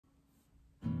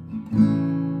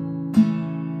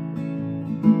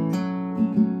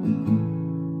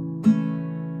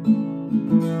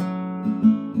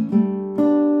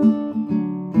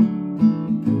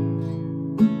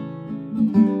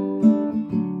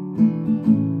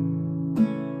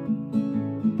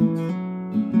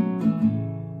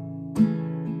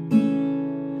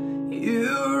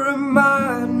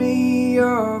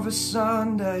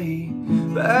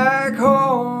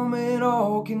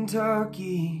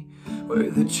day, where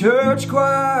the church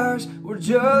choirs were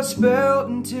just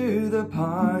belting to the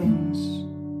pines.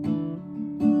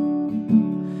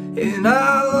 And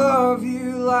I love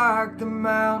you like the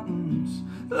mountains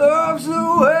loves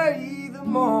the way the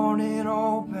morning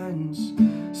opens,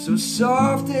 so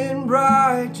soft and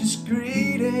bright, just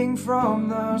greeting from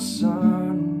the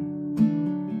sun.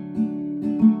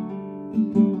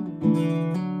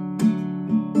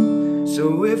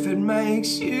 So if it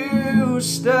makes you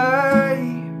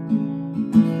stay,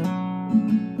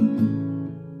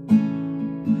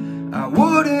 I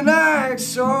wouldn't act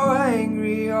so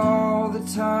angry all the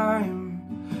time.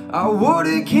 I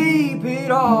wouldn't keep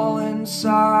it all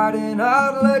inside, and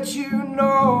I'd let you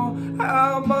know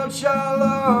how much I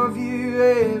love you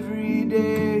every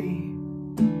day.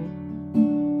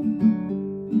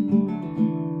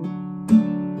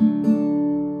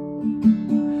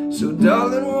 So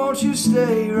darling, won't you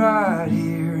stay right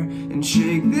here and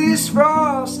shake this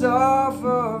frost off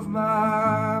of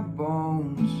my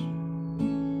bones?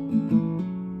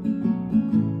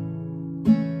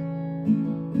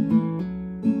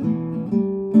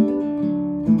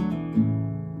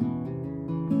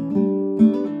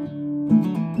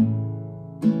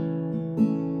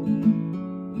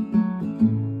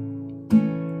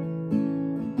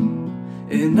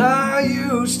 And I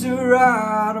used to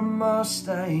ride a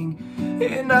Mustang,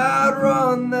 and I'd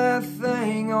run that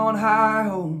thing on high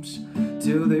hopes,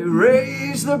 till they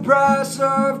raised the price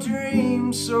of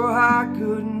dreams so I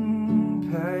couldn't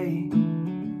pay.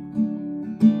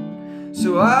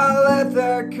 So I let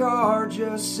that car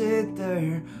just sit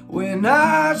there when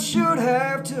I should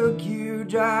have took you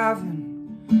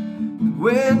driving, the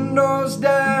windows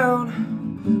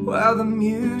down while the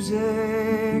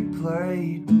music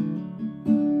played.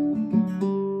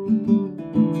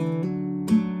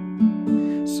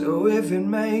 So if it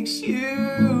makes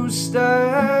you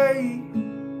stay,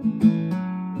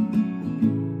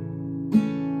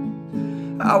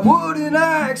 I wouldn't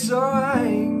act so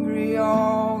angry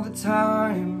all the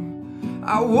time.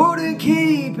 I wouldn't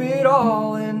keep it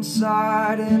all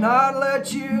inside, and I'd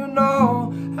let you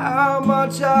know how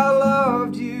much I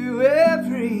loved you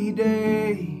every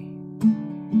day.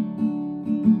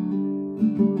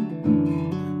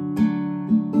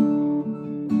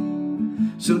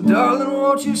 So darling,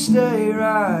 won't you stay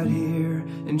right here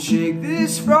and shake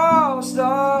this frost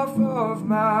off of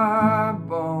my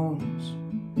bones?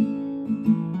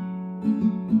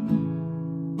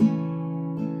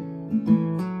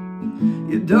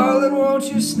 Yeah, darling,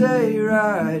 won't you stay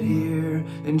right here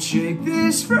and shake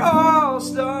this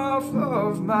frost off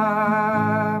of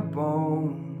my